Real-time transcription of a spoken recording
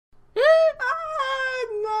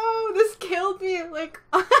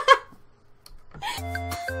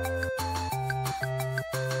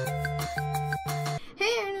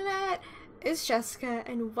is Jessica,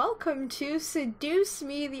 and welcome to Seduce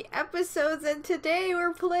Me, the episodes, and today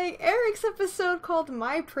we're playing Erik's episode called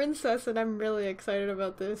My Princess, and I'm really excited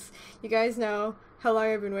about this. You guys know how long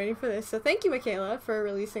I've been waiting for this, so thank you, Michaela, for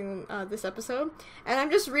releasing this episode. And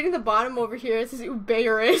I'm just reading the bottom over here, it says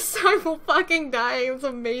Uberus. I'm fucking dying, it's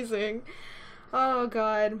amazing. Oh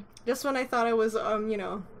god. Just when I thought I was,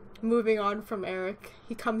 moving on from Erik,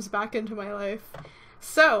 he comes back into my life.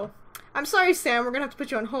 So, I'm sorry, Sam, we're gonna have to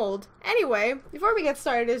put you on hold. Anyway, before we get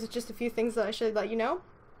started, there's just a few things that I should let you know.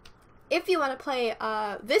 If you want to play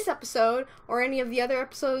this episode, or any of the other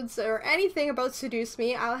episodes, or anything about Seduce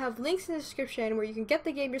Me, I'll have links in the description where you can get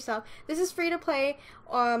the game yourself. This is free to play,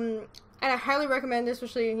 and I highly recommend it,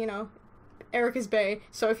 especially, Erik is bae,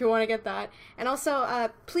 so if you want to get that. And also,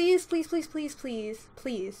 please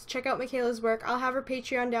check out Michaela's work. I'll have her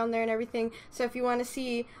Patreon down there and everything, so if you want to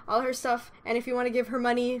see all her stuff, and if you want to give her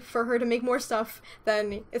money for her to make more stuff,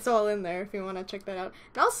 then it's all in there if you want to check that out.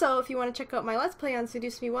 And also, if you want to check out my Let's Play on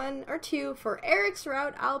Seduce Me 1 or 2 for Erik's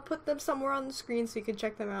route, I'll put them somewhere on the screen so you can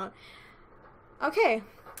check them out. Okay,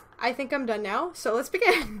 I think I'm done now, so let's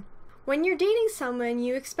begin! When you're dating someone,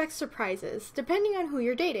 you expect surprises, depending on who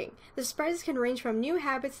you're dating. The surprises can range from new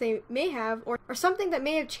habits they may have, or something that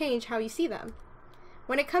may have changed how you see them.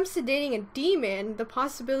 When it comes to dating a demon, the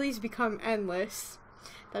possibilities become endless.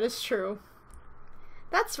 That is true.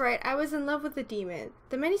 That's right, I was in love with the demon.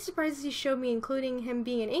 The many surprises he showed me, including him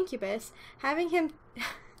being an incubus, having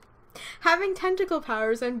tentacle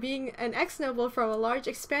powers, and being an ex-noble from a large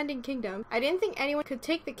expanding kingdom, I didn't think anyone could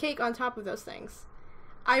take the cake on top of those things.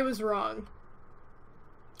 I was wrong.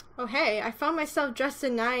 Oh hey, I found myself dressed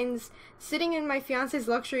in nines, sitting in my fiance's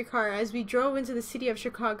luxury car as we drove into the city of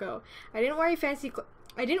Chicago. I didn't wear fancy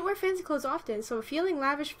clothes often, so feeling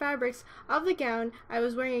lavish fabrics of the gown I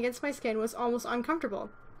was wearing against my skin was almost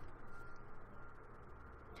uncomfortable.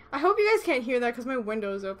 I hope you guys can't hear that because my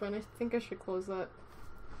window is open. I think I should close that.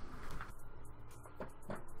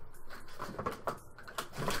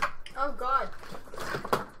 Oh god.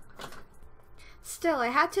 Still, I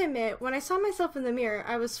had to admit, when I saw myself in the mirror,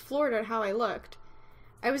 I was floored at how I looked.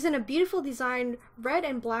 I was in a beautiful designed red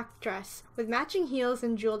and black dress, with matching heels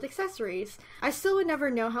and jeweled accessories. I still would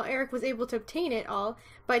never know how Erik was able to obtain it all,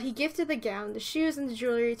 but he gifted the gown, the shoes, and the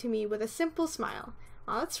jewelry to me with a simple smile.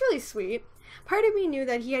 Aw, that's really sweet. Part of me knew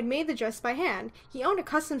that he had made the dress by hand. He owned a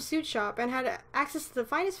custom suit shop and had access to the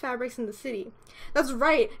finest fabrics in the city. That's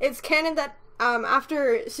right, it's canon that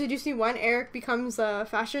after Seduce Me 1, Erik becomes a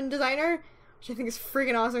fashion designer, which I think is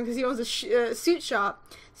freaking awesome because he owns a suit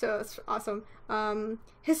shop, so that's awesome.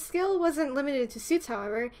 His skill wasn't limited to suits,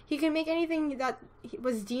 however. He could make anything that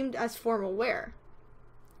was deemed as formal wear.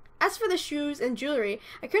 As for the shoes and jewelry,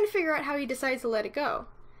 I couldn't figure out how he decided to let it go.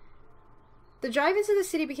 The drive into the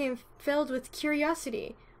city became filled with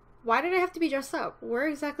curiosity. Why did I have to be dressed up? Where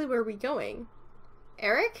exactly were we going?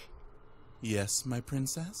 Erik? Yes, my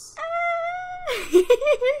princess?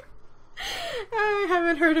 I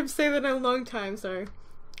haven't heard him say that in a long time, sorry.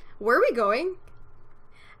 Where are we going?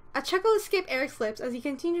 A chuckle escaped Erik's lips as he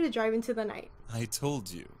continued to drive into the night. I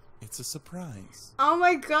told you, it's a surprise. Oh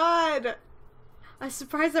my god! A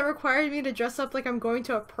surprise that required me to dress up like I'm going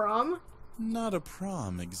to a prom? Not a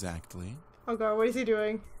prom, exactly. Oh god, what is he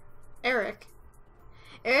doing? Erik.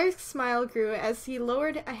 Erik's smile grew as he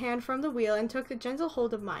lowered a hand from the wheel and took a gentle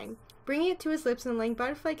hold of mine, bringing it to his lips and laying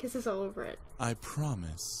butterfly kisses all over it. I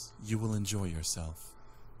promise you will enjoy yourself.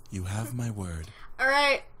 You have my word.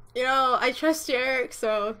 Alright, I trust you, Erik,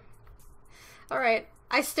 so... Alright,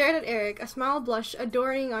 I stared at Erik, a smile blush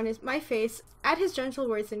adorning on my face at his gentle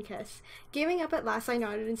words and kiss. Giving up at last, I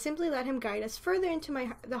nodded and simply let him guide us further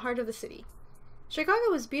into the heart of the city.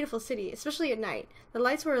 Chicago was a beautiful city, especially at night. The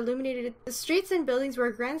lights were illuminated, the streets and buildings were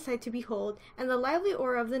a grand sight to behold, and the lively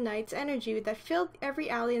aura of the night's energy that filled every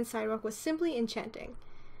alley and sidewalk was simply enchanting.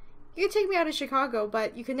 You could take me out of Chicago,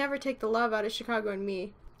 but you could never take the love out of Chicago and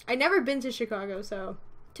me. I'd never been to Chicago, so...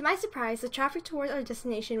 To my surprise, the traffic towards our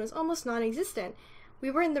destination was almost non-existent.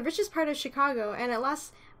 We were in the richest part of Chicago, and at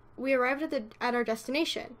last we arrived at our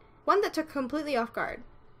destination, one that took completely off guard.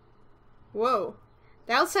 Whoa.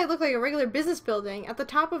 The outside looked like a regular business building. At the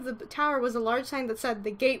top of the tower was a large sign that said,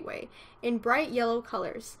 "The Gateway," in bright yellow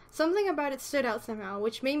colors. Something about it stood out somehow,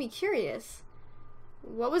 which made me curious.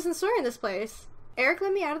 What was in store in this place? Erik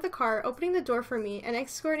led me out of the car, opening the door for me and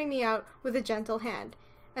escorting me out with a gentle hand.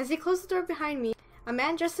 As he closed the door behind me, a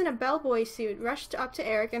man dressed in a bellboy suit rushed up to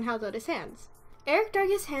Erik and held out his hands. Erik dug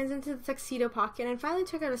his hands into the tuxedo pocket and finally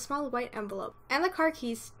took out a small white envelope and the car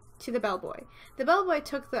keys to the bellboy. The bellboy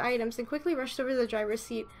took the items and quickly rushed over to the driver's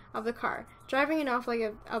seat of the car, driving it off like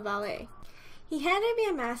a valet. He handed me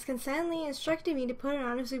a mask and silently instructed me to put it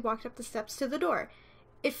on as we walked up the steps to the door.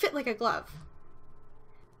 It fit like a glove.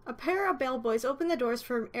 A pair of bellboys opened the doors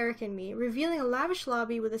for Erik and me, revealing a lavish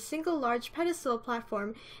lobby with a single large pedestal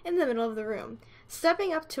platform in the middle of the room.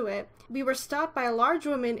 Stepping up to it, we were stopped by a large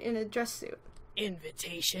woman in a dress suit.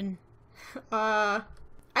 Invitation? I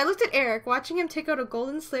looked at Erik, watching him take out a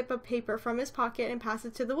golden slip of paper from his pocket and pass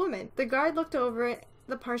it to the woman. The guard looked over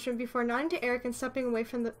the parchment before nodding to Erik and stepping away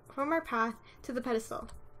from our path to the pedestal.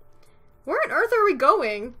 Where on earth are we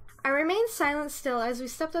going? I remained silent still as we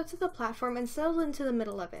stepped up to the platform and settled into the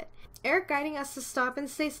middle of it. Erik guiding us to stop and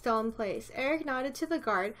stay still in place. Erik nodded to the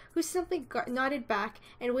guard, who simply nodded back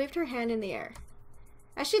and waved her hand in the air.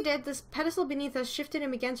 As she did, this pedestal beneath us shifted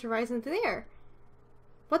and began to rise into the air.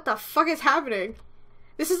 What the fuck is happening?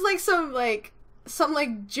 This is like some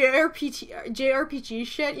JRPG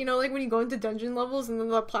shit, you know, like when you go into dungeon levels and then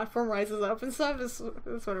the platform rises up and stuff. That's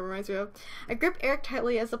what it reminds me of. I gripped Erik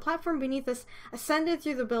tightly as the platform beneath us ascended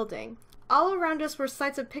through the building. All around us were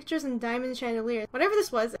sights of pictures and diamond chandeliers. Whatever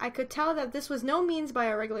this was, I could tell that this was no means by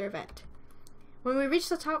a regular event. When we reached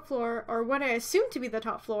the top floor, or what I assumed to be the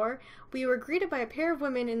top floor, we were greeted by a pair of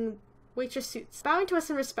women in waitress suits, bowing to us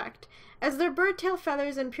in respect. As their bird-tail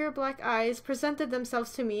feathers and pure black eyes presented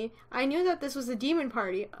themselves to me, I knew that this was a demon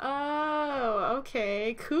party. Oh,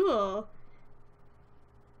 okay, cool.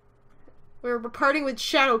 We're partying with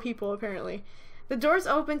shadow people, apparently. The doors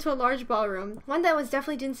opened to a large ballroom, one that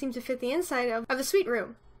definitely didn't seem to fit the inside of the suite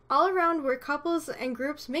room. All around were couples and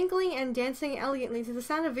groups mingling and dancing elegantly to the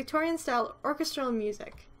sound of Victorian-style orchestral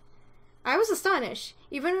music. I was astonished.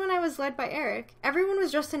 Even when I was led by Erik, everyone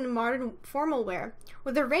was dressed in modern formal wear,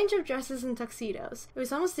 with a range of dresses and tuxedos. It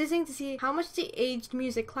was almost dizzying to see how much the aged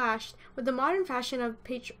music clashed with the modern fashion of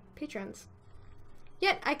patrons.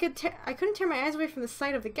 Yet, I couldn't tear my eyes away from the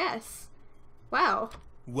sight of the guests. Wow.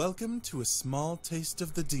 Welcome to a small taste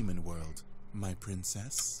of the demon world, my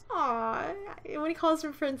princess. Aww, when he calls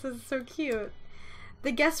her princess, it's so cute.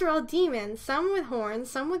 The guests were all demons, some with horns,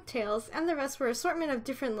 some with tails, and the rest were an assortment of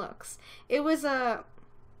different looks. It was a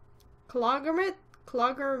conglomerate,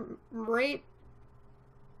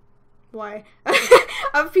 why?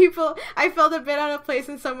 Of people. I felt a bit out of place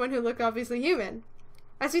in someone who looked obviously human.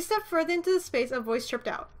 As we stepped further into the space, a voice chirped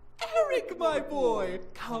out. Erik, my boy,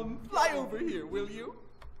 come fly over here, will you?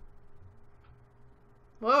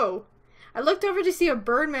 Whoa. I looked over to see a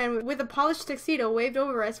birdman with a polished tuxedo waved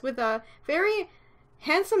over us with a very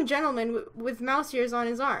handsome gentleman with mouse ears on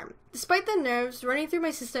his arm. Despite the nerves running through my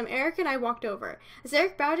system, Erik and I walked over. As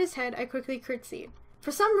Erik bowed his head, I quickly curtsied.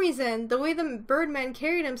 For some reason, the way the birdman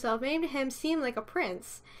carried himself made him seem like a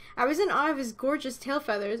prince. I was in awe of his gorgeous tail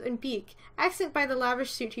feathers and beak, accented by the lavish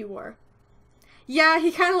suit he wore. Yeah,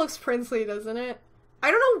 he kind of looks princely, doesn't it? I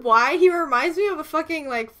don't know why he reminds me of a fucking,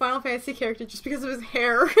 like, Final Fantasy character just because of his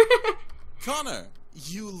hair. Connor,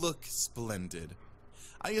 you look splendid.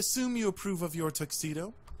 I assume you approve of your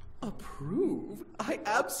tuxedo? Approve? I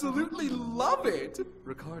absolutely love it!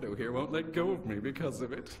 Ricardo here won't let go of me because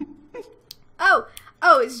of it.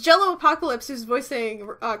 Oh, it's Jello Apocalypse who's voicing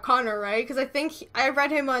Connor, right? Because I think I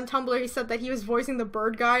read him on Tumblr, he said that he was voicing the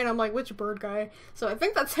bird guy, and I'm like, which bird guy? So I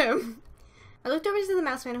think that's him. I looked over to the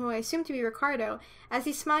mouse man, who I assumed to be Ricardo, as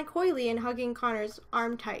he smiled coyly and hugging Connor's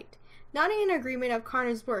arm tight. Nodding in agreement of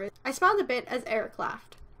Connor's words, I smiled a bit as Erik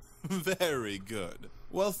laughed. Very good.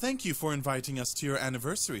 Well, thank you for inviting us to your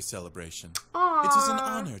anniversary celebration. Aww. It is an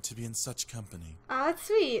honor to be in such company. Aw, that's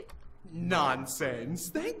sweet. Nonsense!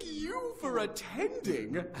 Thank you for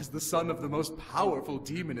attending! As the son of the most powerful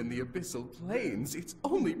demon in the abyssal planes, it's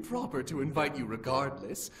only proper to invite you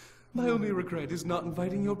regardless. My only regret is not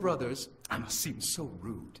inviting your brothers. I must seem so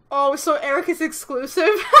rude. Oh, so Erik is exclusive?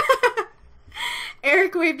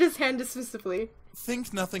 Erik waved his hand dismissively.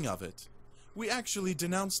 Think nothing of it. We actually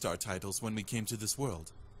denounced our titles when we came to this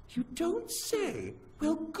world. You don't say?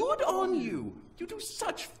 Well, good on you! You do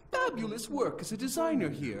such fabulous work as a designer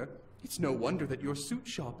here. It's no wonder that your suit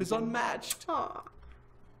shop is unmatched. Aw.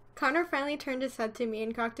 Connor finally turned his head to me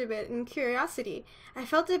and cocked a bit in curiosity. I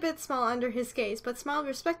felt a bit small under his gaze, but smiled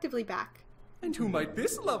respectively back. And who might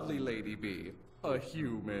this lovely lady be? A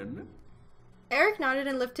human? Erik nodded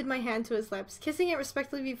and lifted my hand to his lips, kissing it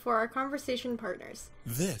respectfully before our conversation partners.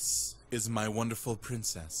 This is my wonderful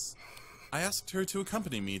princess. I asked her to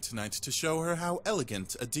accompany me tonight to show her how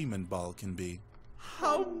elegant a demon ball can be.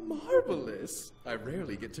 How marvelous! I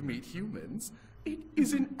rarely get to meet humans. It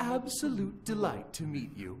is an absolute delight to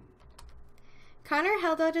meet you. Connor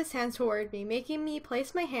held out his hand toward me, making me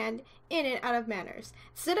place my hand in it out of manners.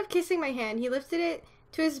 Instead of kissing my hand, he lifted it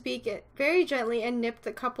to his beak very gently and nipped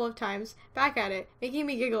a couple of times back at it, making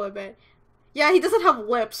me giggle a bit. Yeah, he doesn't have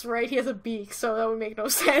lips, right? He has a beak, so that would make no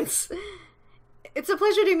sense. It's a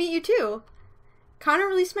pleasure to meet you too. Connor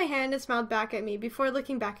released my hand and smiled back at me before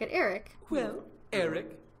looking back at Erik. Well,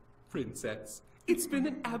 Erik, Princess, it's been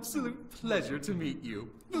an absolute pleasure to meet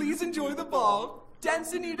you. Please enjoy the ball.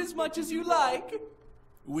 Dance and eat as much as you like.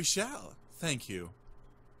 We shall. Thank you.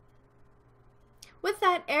 With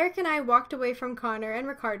that, Erik and I walked away from Connor and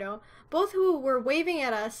Ricardo, both who were waving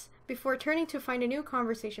at us before turning to find a new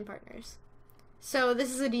conversation partners. So,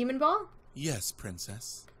 this is a demon ball? Yes,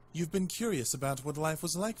 Princess. You've been curious about what life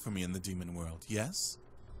was like for me in the demon world, yes?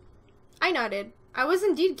 I nodded. I was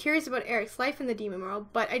indeed curious about Erik's life in the demon world,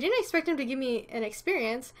 but I didn't expect him to give me an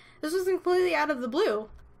experience. This was completely out of the blue.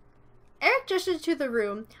 Erik gestured to the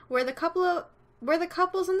room where the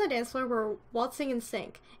couples on the dance floor were waltzing in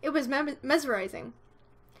sync. It was mesmerizing.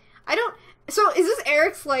 So is this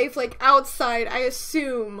Erik's life, like, outside, I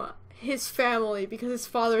assume, his family, because his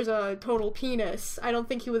father's a total penis? I don't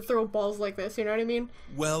think he would throw balls like this, you know what I mean?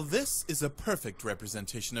 Well, this is a perfect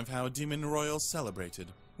representation of how Demon Royals celebrated.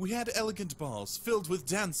 We had elegant balls filled with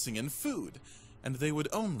dancing and food, and they would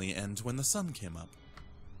only end when the sun came up.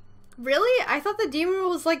 Really? I thought the demon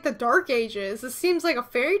world was like the Dark Ages. This seems like a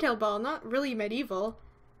fairy tale ball, not really medieval.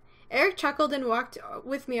 Erik chuckled and walked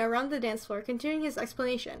with me around the dance floor, continuing his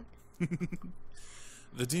explanation.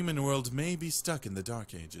 The demon world may be stuck in the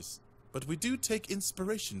Dark Ages, but we do take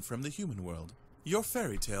inspiration from the human world. Your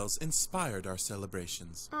fairy tales inspired our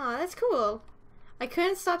celebrations. Aw, that's cool. I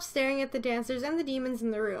couldn't stop staring at the dancers and the demons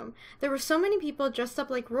in the room. There were so many people dressed up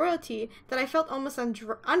like royalty that I felt almost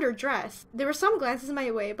underdressed. There were some glances my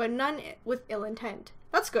way, but none with ill intent.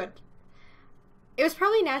 That's good. It was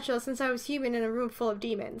probably natural since I was human in a room full of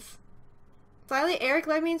demons. Slyly, Erik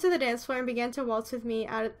led me into the dance floor and began to waltz with me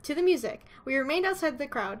to the music. We remained outside the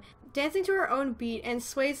crowd, dancing to our own beat and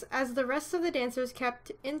sways as the rest of the dancers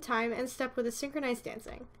kept in time and step with a synchronized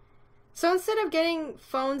dancing. So instead of getting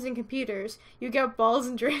phones and computers, you get balls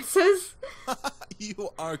and dresses? You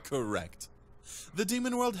are correct. The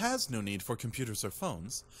demon world has no need for computers or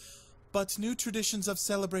phones, but new traditions of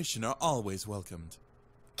celebration are always welcomed.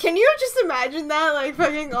 Can you just imagine that? Like,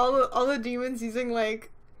 fucking all the demons using,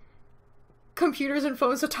 like, computers and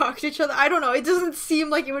phones to talk to each other? I don't know. It doesn't seem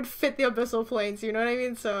like it would fit the abyssal planes, you know what I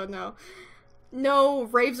mean? So, no. No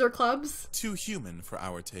raves or clubs? Too human for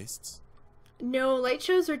our tastes. No light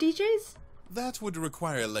shows or DJs? That would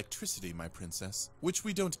require electricity, my princess, which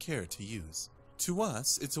we don't care to use. To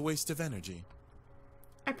us, it's a waste of energy.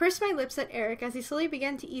 I pursed my lips at Erik as he slowly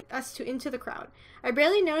began to eat us into the crowd. I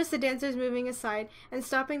barely noticed the dancers moving aside and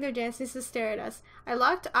stopping their dancing to stare at us. I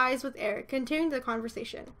locked eyes with Erik, continuing the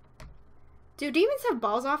conversation. Do demons have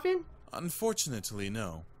balls often? Unfortunately,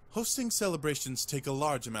 no. Hosting celebrations take a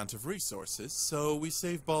large amount of resources, so we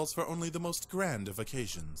save balls for only the most grand of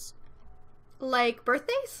occasions. Like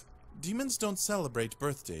birthdays? Demons don't celebrate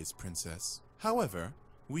birthdays, Princess. However,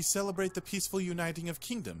 we celebrate the peaceful uniting of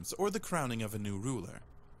kingdoms or the crowning of a new ruler.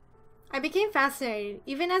 I became fascinated,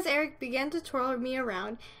 even as Erik began to twirl me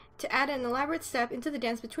around to add an elaborate step into the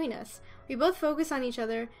dance between us. We both focused on each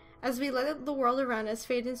other as we let the world around us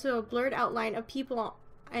fade into a blurred outline of people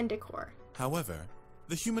and decor. However,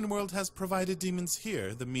 the human world has provided demons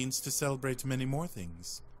here the means to celebrate many more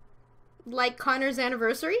things. Like Connor's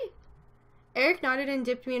anniversary? Erik nodded and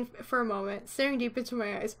dipped me in for a moment, staring deep into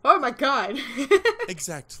my eyes. Oh my god!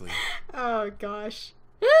 Exactly. Oh gosh.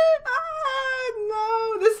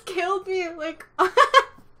 No, this killed me, like...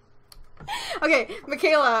 Okay,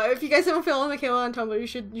 Michaela, if you guys haven't followed Michaela on Tumblr,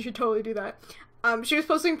 you should totally do that. She was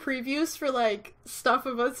posting previews for, like, stuff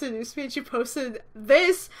about Seduce Me, and she posted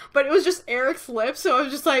this, but it was just Erik's lips, so I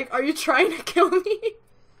was just like, are you trying to kill me?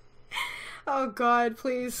 Oh god,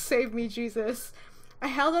 please save me, Jesus. I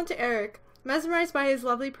held on to Erik, mesmerized by his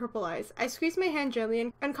lovely purple eyes. I squeezed my hand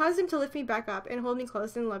gently and caused him to lift me back up and hold me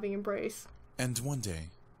close in a loving embrace. And one day,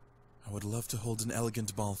 I would love to hold an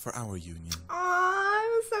elegant ball for our union.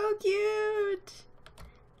 Aww, so cute!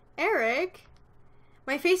 Erik?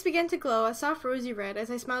 My face began to glow a soft rosy red as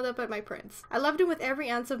I smiled up at my prince. I loved him with every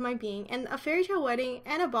ounce of my being, and a fairy tale wedding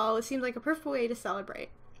and a ball seemed like a perfect way to celebrate.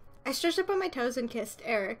 I stretched up on my toes and kissed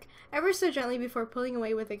Erik, ever so gently before pulling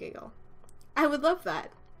away with a giggle. I would love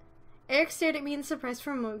that. Erik stared at me in surprise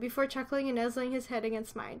for a moment before chuckling and nuzzling his head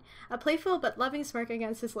against mine, a playful but loving smirk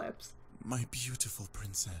against his lips. My beautiful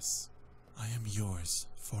princess, I am yours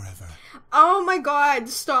forever. Oh my god,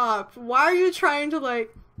 stop. Why are you trying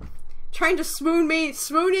to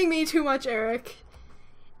swooning me too much, Erik?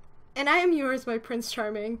 And I am yours, my Prince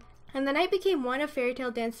Charming. And the night became one of fairy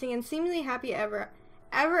tale dancing and seemingly happy ever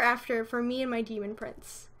after for me and my demon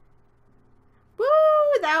prince. Woo!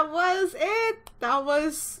 that was it. That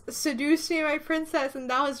was Seduce Me, My Princess, and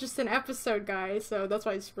that was just an episode, guys, so that's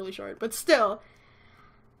why it's really short. But still,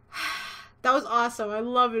 that was awesome. I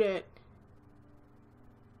loved it.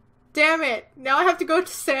 Damn it. Now I have to go to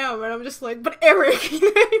Sam, and I'm just like, but Erik, you know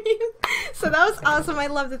what I mean? So that was awesome. I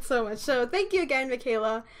loved it so much. So thank you again,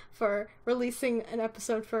 Michaela, for releasing an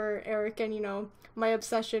episode for Erik and, you know, my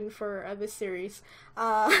obsession for this series.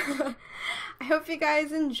 I hope you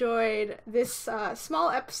guys enjoyed this small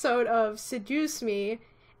episode of Seduce Me.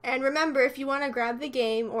 And remember, if you want to grab the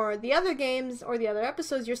game or the other games or the other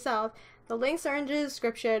episodes yourself, the links are in the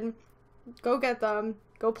description. Go get them,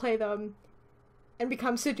 go play them, and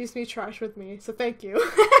become Seduce Me trash with me. So thank you.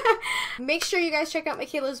 Make sure you guys check out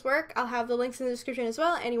Michaela's work. I'll have the links in the description as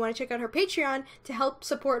well. And you want to check out her Patreon to help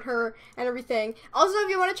support her and everything. Also, if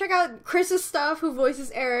you want to check out Chris's stuff, who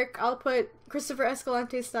voices Erik, I'll put Christopher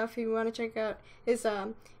Escalante's stuff if you want to check out his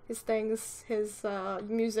things, his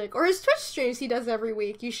music, or his Twitch streams he does every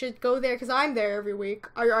week. You should go there because I'm there every week.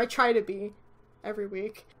 Or I try to be every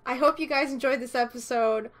week. I hope you guys enjoyed this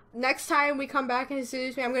episode. Next time we come back into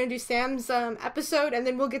Seduce Me, I'm going to do Sam's episode, and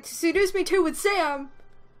then we'll get to Seduce Me 2 with Sam.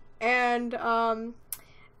 And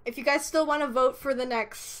if you guys still want to vote for the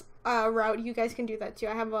next route, you guys can do that too.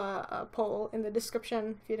 I have a poll in the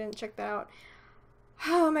description if you didn't check that out.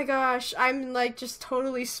 Oh my gosh, I'm like just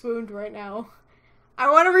totally swooned right now. I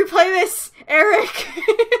want to replay this, Erik!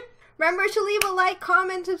 Remember to leave a like,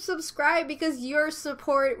 comment, and subscribe because your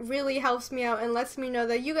support really helps me out and lets me know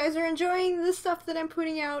that you guys are enjoying the stuff that I'm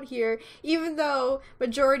putting out here, even though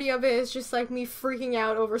majority of it is just like me freaking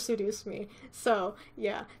out over Seduce Me. So,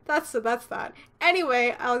 yeah, that's that.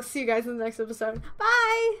 Anyway, I'll see you guys in the next episode.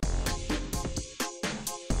 Bye!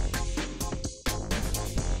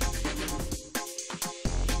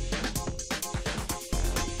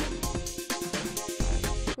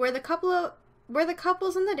 Where the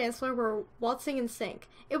couples on the dance floor were waltzing in sync.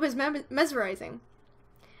 It was mesmerizing.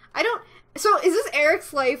 So is this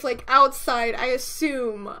Erik's life, like, outside, I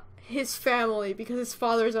assume, his family, because his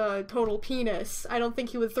father's a total penis. I don't think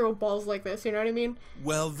he would throw balls like this, you know what I mean?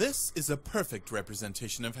 Well, this is a perfect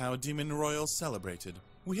representation of how Demon Royal celebrated.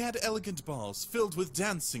 We had elegant balls filled with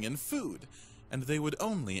dancing and food, and they would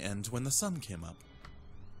only end when the sun came up.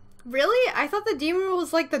 Really? I thought the demon world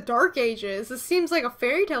was like the Dark Ages. This seems like a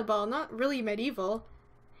fairy tale ball, not really medieval.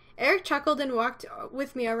 Erik chuckled and walked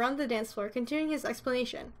with me around the dance floor, continuing his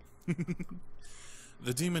explanation.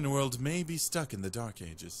 The demon world may be stuck in the Dark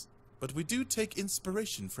Ages, but we do take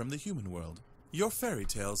inspiration from the human world. Your fairy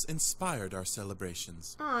tales inspired our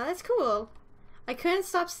celebrations. Aw, that's cool. I couldn't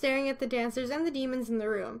stop staring at the dancers and the demons in the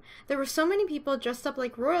room. There were so many people dressed up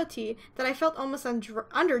like royalty that I felt almost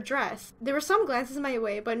underdressed. There were some glances my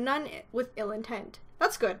way, but none with ill intent.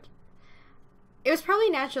 That's good. It was probably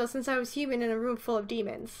natural since I was human in a room full of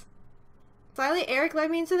demons. Finally, Erik led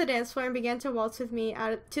me into the dance floor and began to waltz with me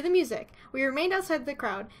to the music. We remained outside the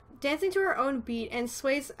crowd, dancing to our own beat and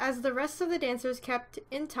sways as the rest of the dancers kept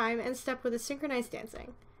in time and step with a synchronized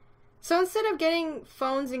dancing. So instead of getting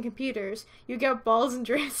phones and computers, you get balls and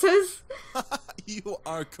dresses? You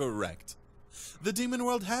are correct. The demon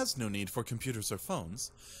world has no need for computers or phones,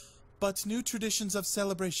 but new traditions of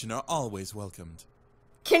celebration are always welcomed.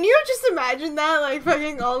 Can you just imagine that? Like,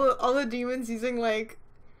 fucking all the demons using, like,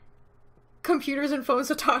 computers and phones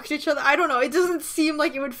to talk to each other? I don't know. It doesn't seem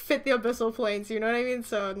like it would fit the abyssal planes, you know what I mean?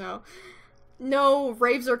 So, no. No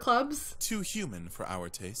raves or clubs? Too human for our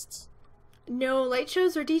tastes. No light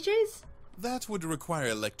shows or DJs? That would require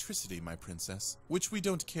electricity, my princess, which we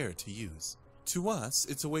don't care to use. To us,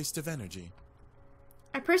 it's a waste of energy.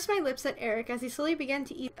 I pursed my lips at Erik as he slowly began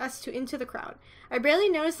to eat us into the crowd. I barely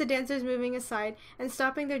noticed the dancers moving aside and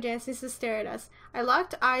stopping their dances to stare at us. I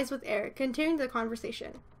locked eyes with Erik, continuing the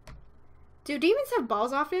conversation. Do demons have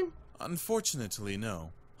balls often? Unfortunately,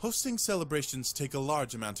 no. Hosting celebrations take a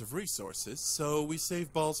large amount of resources, so we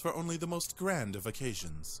save balls for only the most grand of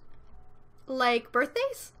occasions. Like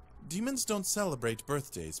birthdays? Demons don't celebrate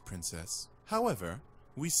birthdays, princess. However,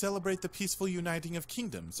 we celebrate the peaceful uniting of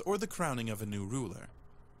kingdoms or the crowning of a new ruler.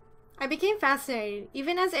 I became fascinated,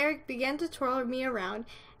 even as Erik began to twirl me around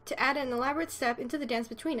to add an elaborate step into the dance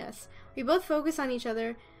between us. We both focused on each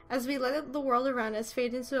other as we let the world around us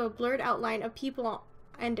fade into a blurred outline of people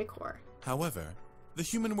and decor. However, the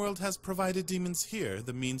human world has provided demons here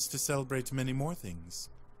the means to celebrate many more things.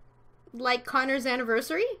 Like Connor's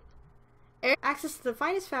anniversary? Erik access to the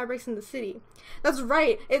finest fabrics in the city. That's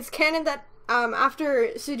right, it's canon that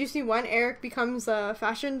after Seduce Me 1, Erik becomes a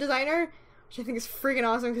fashion designer, which I think is freaking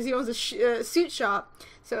awesome because he owns a suit shop,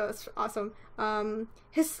 so that's awesome.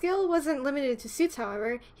 His skill wasn't limited to suits,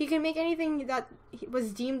 however. He can make anything that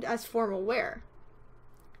was deemed as formal wear.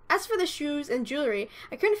 As for the shoes and jewelry,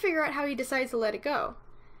 I couldn't figure out how he decided to let it go.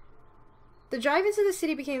 The drive into the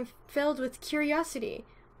city became filled with curiosity.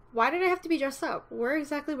 Why did I have to be dressed up? Where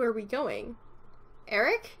exactly were we going?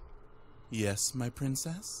 Erik? Yes, my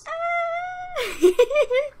princess?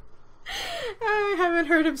 I haven't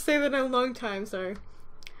heard him say that in a long time, sorry.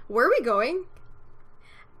 Where are we going?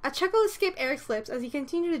 A chuckle escaped Erik's lips as he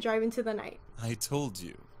continued to drive into the night. I told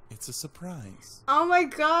you, it's a surprise. Oh my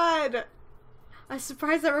god! A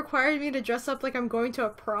surprise that required me to dress up like I'm going to a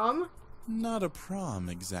prom? Not a prom,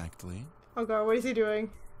 exactly. Oh god, what is he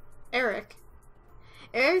doing? Erik.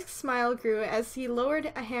 Erik's smile grew as he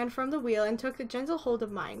lowered a hand from the wheel and took a gentle hold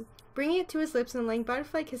of mine, bringing it to his lips and laying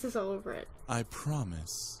butterfly kisses all over it. I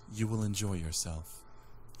promise you will enjoy yourself.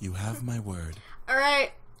 You have my word.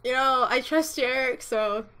 Alright, I trust you, Erik,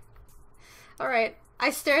 so... Alright, I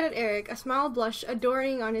stared at Erik, a smile blush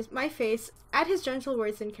adoring on my face at his gentle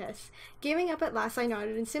words and kiss. Giving up at last, I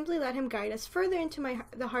nodded and simply let him guide us further into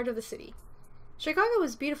the heart of the city. Chicago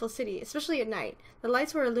was a beautiful city, especially at night. The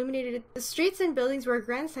lights were illuminated, the streets and buildings were a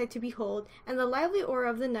grand sight to behold, and the lively aura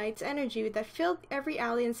of the night's energy that filled every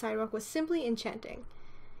alley and sidewalk was simply enchanting.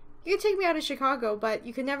 You could take me out of Chicago, but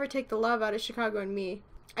you could never take the love out of Chicago and me.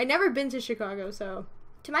 I'd never been to Chicago, so...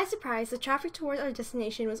 To my surprise, the traffic toward our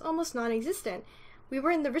destination was almost non-existent. We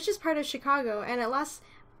were in the richest part of Chicago, and at last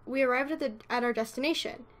we arrived at our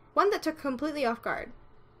destination, one that took completely off guard.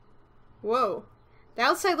 Whoa. The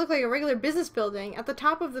outside looked like a regular business building. At the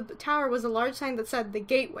top of the tower was a large sign that said, "The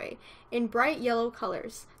Gateway," in bright yellow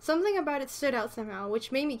colors. Something about it stood out somehow,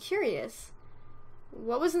 which made me curious.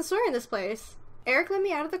 What was in store in this place? Erik led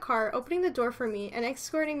me out of the car, opening the door for me and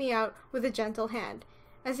escorting me out with a gentle hand.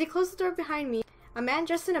 As he closed the door behind me, a man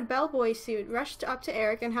dressed in a bellboy suit rushed up to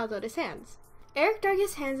Erik and held out his hands. Erik dug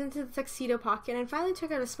his hands into the tuxedo pocket and finally took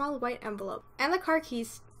out a small white envelope and the car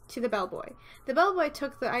keys to the bellboy. The bellboy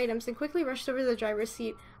took the items and quickly rushed over to the driver's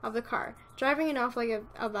seat of the car, driving it off like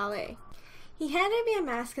a valet. He handed me a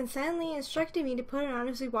mask and silently instructed me to put it on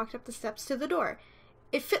as we walked up the steps to the door.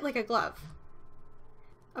 It fit like a glove.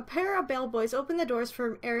 A pair of bellboys opened the doors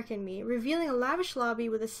for Erik and me, revealing a lavish lobby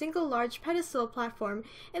with a single large pedestal platform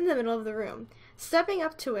in the middle of the room. Stepping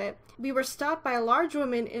up to it, we were stopped by a large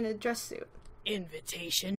woman in a dress suit.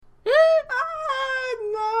 Invitation.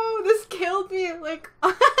 No, this killed me, like...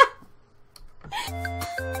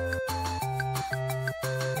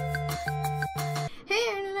 Hey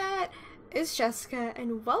Internet, it's Jessica,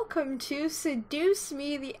 and welcome to Seduce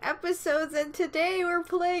Me, the episodes, and today we're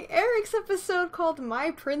playing Erik's episode called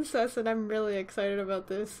My Princess, and I'm really excited about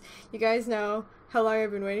this. You guys know how long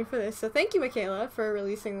I've been waiting for this, so thank you, Michaela, for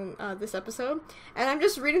releasing this episode. And I'm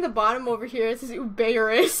just reading the bottom over here, it says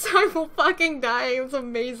Uberus. I'm fucking dying, it's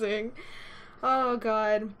amazing. Oh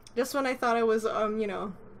god. Just when I thought I was,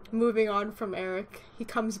 moving on from Erik, he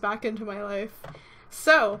comes back into my life.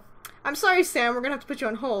 So, I'm sorry, Sam, we're gonna have to put you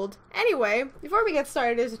on hold. Anyway, before we get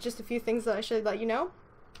started, there's just a few things that I should let you know.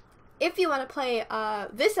 If you want to play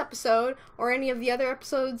this episode, or any of the other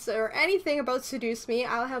episodes, or anything about Seduce Me,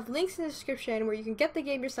 I'll have links in the description where you can get the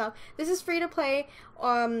game yourself. This is free to play,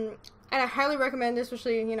 and I highly recommend it,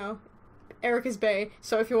 especially, Erik is bae,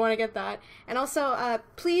 so if you want to get that. And also,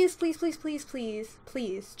 please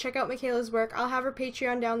check out Michaela's work. I'll have her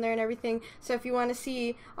Patreon down there and everything, so if you want to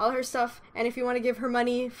see all her stuff, and if you want to give her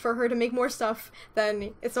money for her to make more stuff,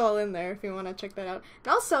 then it's all in there if you want to check that out.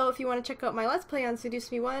 And also, if you want to check out my Let's Play on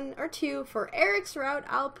Seduce Me 1 or 2 for Erik's route,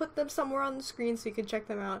 I'll put them somewhere on the screen so you can check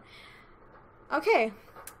them out. Okay,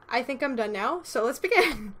 I think I'm done now, so let's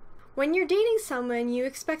begin! When you're dating someone, you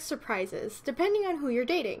expect surprises, depending on who you're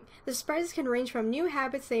dating. The surprises can range from new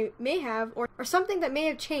habits they may have, or something that may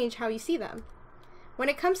have changed how you see them. When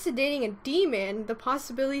it comes to dating a demon, the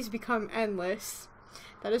possibilities become endless.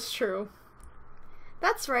 That is true.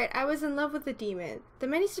 That's right, I was in love with the demon. The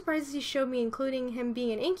many surprises he showed me, including him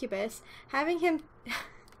being an incubus, having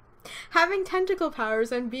tentacle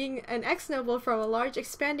powers, and being an ex-noble from a large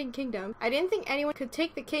expanding kingdom, I didn't think anyone could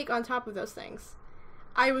take the cake on top of those things.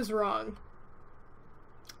 I was wrong.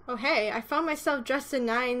 Oh hey, I found myself dressed in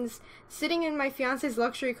nines, sitting in my fiance's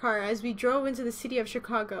luxury car as we drove into the city of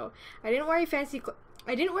Chicago. I didn't wear fancy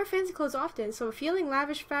clothes often, so feeling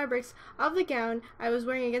lavish fabrics of the gown I was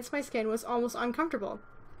wearing against my skin was almost uncomfortable.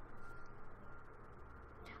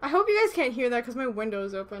 I hope you guys can't hear that because my window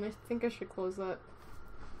is open. I think I should close that.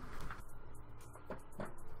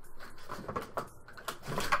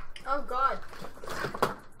 Oh god.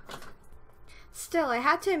 Still, I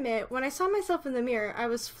had to admit, when I saw myself in the mirror, I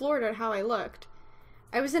was floored at how I looked.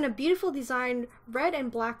 I was in a beautiful designed red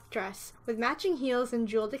and black dress with matching heels and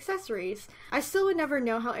jeweled accessories. I still would never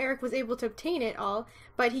know how Erik was able to obtain it all,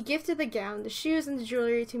 but he gifted the gown, the shoes, and the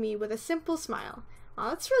jewelry to me with a simple smile. Aw,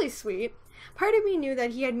 that's really sweet. Part of me knew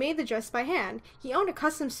that he had made the dress by hand. He owned a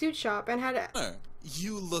custom suit shop and had a...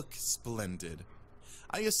 You look splendid.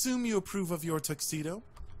 I assume you approve of your tuxedo?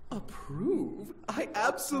 Approve? I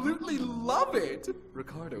absolutely love it!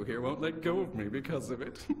 Ricardo here won't let go of me because of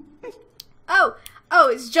it. Oh,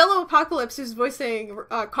 it's Jello Apocalypse who's voicing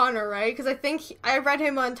Connor, right? Because I think I read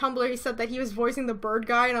him on Tumblr. He said that he was voicing the bird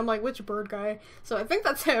guy, and I'm like, which bird guy? So I think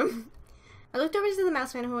that's him. I looked over to the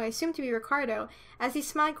mouse man, who I assumed to be Ricardo, as he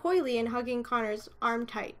smiled coyly and hugging Connor's arm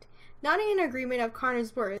tight. Nodding in agreement of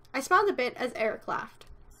Connor's words, I smiled a bit as Erik laughed.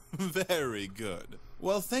 Very good.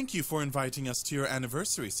 Well, thank you for inviting us to your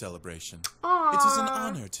anniversary celebration. Aww. It is an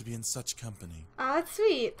honor to be in such company. Aw, that's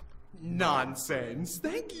sweet. Nonsense!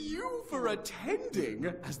 Thank you for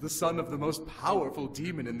attending! As the son of the most powerful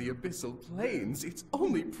demon in the abyssal planes, it's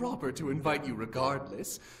only proper to invite you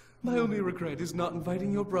regardless. My only regret is not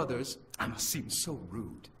inviting your brothers. I must seem so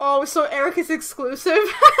rude. Oh, so Erik is exclusive?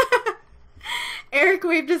 Erik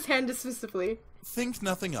waved his hand dismissively. Think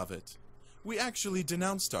nothing of it. We actually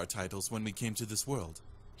denounced our titles when we came to this world.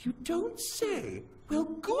 You don't say? Well,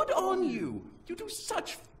 good on you! You do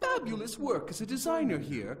such fabulous work as a designer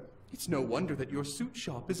here. It's no wonder that your suit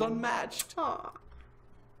shop is unmatched. Aw.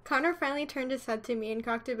 Connor finally turned his head to me and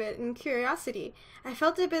cocked a bit in curiosity. I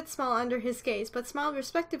felt a bit small under his gaze, but smiled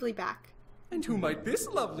respectively back. And who might this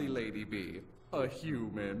lovely lady be? A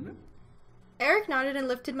human? Erik nodded and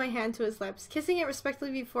lifted my hand to his lips, kissing it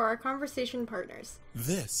respectfully before our conversation partners.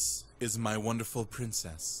 This is my wonderful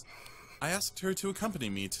princess. I asked her to accompany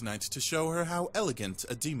me tonight to show her how elegant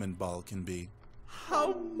a demon ball can be.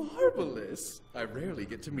 How marvelous! I rarely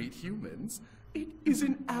get to meet humans. It is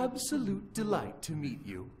an absolute delight to meet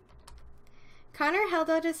you. Connor held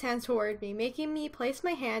out his hand toward me, making me place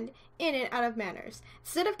my hand in it out of manners.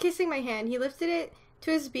 Instead of kissing my hand, he lifted it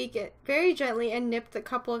to his beak very gently and nipped a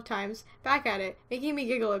couple of times back at it, making me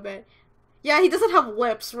giggle a bit. Yeah, he doesn't have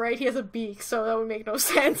lips, right? He has a beak, so that would make no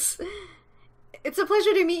sense. It's a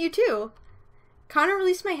pleasure to meet you, too. Connor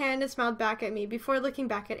released my hand and smiled back at me before looking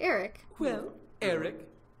back at Erik. Well, Erik,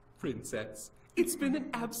 princess, it's been an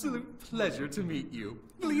absolute pleasure to meet you.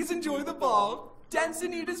 Please enjoy the ball. Dance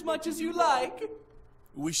and eat as much as you like.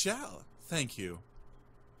 We shall. Thank you.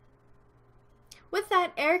 With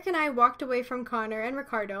that, Erik and I walked away from Connor and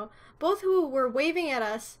Ricardo, both who were waving at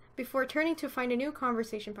us before turning to find a new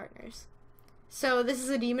conversation partners. So, this is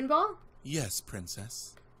a demon ball? Yes,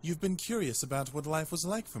 princess. You've been curious about what life was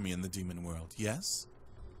like for me in the demon world, yes?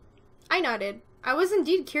 I nodded. I was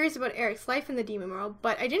indeed curious about Erik's life in the demon world,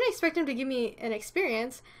 but I didn't expect him to give me an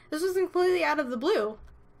experience. This was completely out of the blue.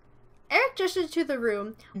 Erik gestured to the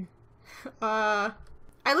room. I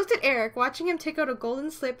looked at Erik, watching him take out a golden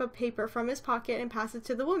slip of paper from his pocket and pass it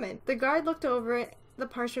to the woman. The guard looked over the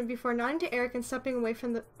parchment before nodding to Erik and stepping away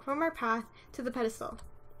from our path to the pedestal.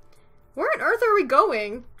 Where on earth are we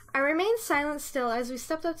going? I remained silent still as we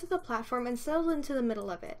stepped up to the platform and settled into the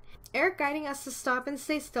middle of it. Erik guiding us to stop and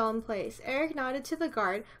stay still in place. Erik nodded to the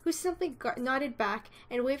guard, who simply nodded back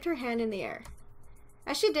and waved her hand in the air.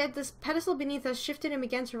 As she did, this pedestal beneath us shifted and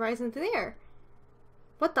began to rise into the air.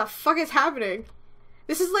 What the fuck is happening?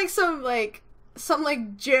 This is like some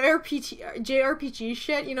JRPG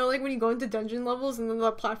shit, you know, like when you go into dungeon levels and then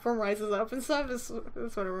the platform rises up and stuff. That's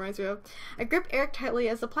what it reminds me of. I gripped Erik tightly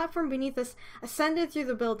as the platform beneath us ascended through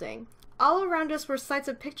the building. All around us were sights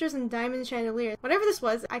of pictures and diamond chandeliers. Whatever this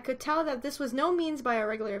was, I could tell that this was no means by a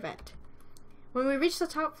regular event. When we reached the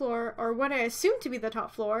top floor, or what I assumed to be the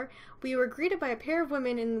top floor, we were greeted by a pair of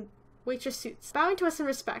women in waitress suits, bowing to us in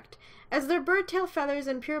respect. As their bird-tail feathers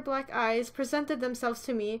and pure black eyes presented themselves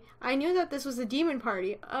to me, I knew that this was a demon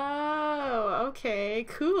party. Oh, okay,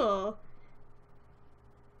 cool.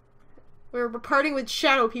 We're partying with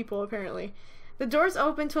shadow people, apparently. The doors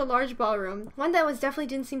opened to a large ballroom, one that definitely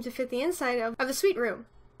didn't seem to fit the inside of the suite room.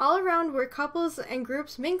 All around were couples and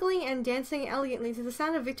groups mingling and dancing elegantly to the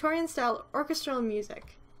sound of Victorian-style orchestral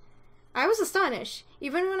music. I was astonished.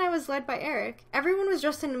 Even when I was led by Erik, everyone was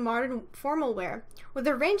dressed in modern formal wear, with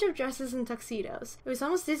a range of dresses and tuxedos. It was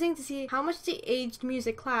almost dizzying to see how much the aged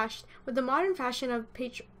music clashed with the modern fashion of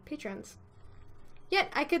patrons.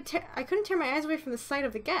 Yet, I couldn't tear my eyes away from the sight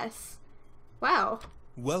of the guests. Wow.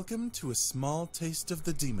 Welcome to a small taste of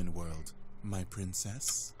the demon world, my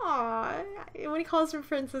princess. Aww, when he calls her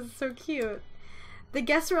princess, it's so cute. The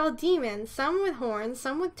guests were all demons, some with horns,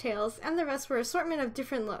 some with tails, and the rest were an assortment of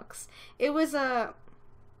different looks. It was a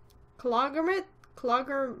conglomerate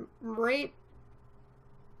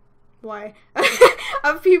why?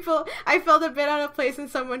 Of people, I felt a bit out of place in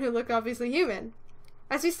someone who looked obviously human.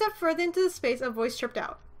 As we stepped further into the space, a voice chirped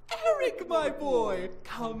out. Erik, my boy,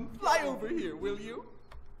 come fly over here, will you?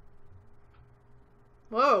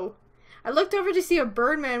 Whoa. I looked over to see a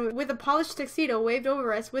birdman with a polished tuxedo waved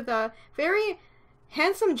over us with a very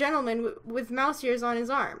handsome gentleman with mouse ears on his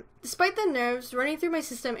arm. Despite the nerves running through my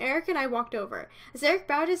system, Erik and I walked over. As Erik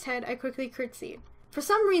bowed his head, I quickly curtsied. For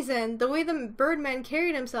some reason, the way the birdman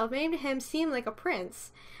carried himself made him seem like a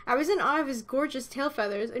prince. I was in awe of his gorgeous tail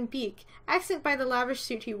feathers and beak, accented by the lavish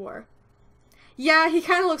suit he wore. Yeah, he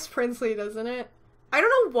kind of looks princely, doesn't it? I don't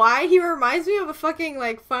know why he reminds me of a fucking,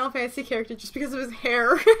 like, Final Fantasy character just because of his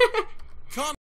hair.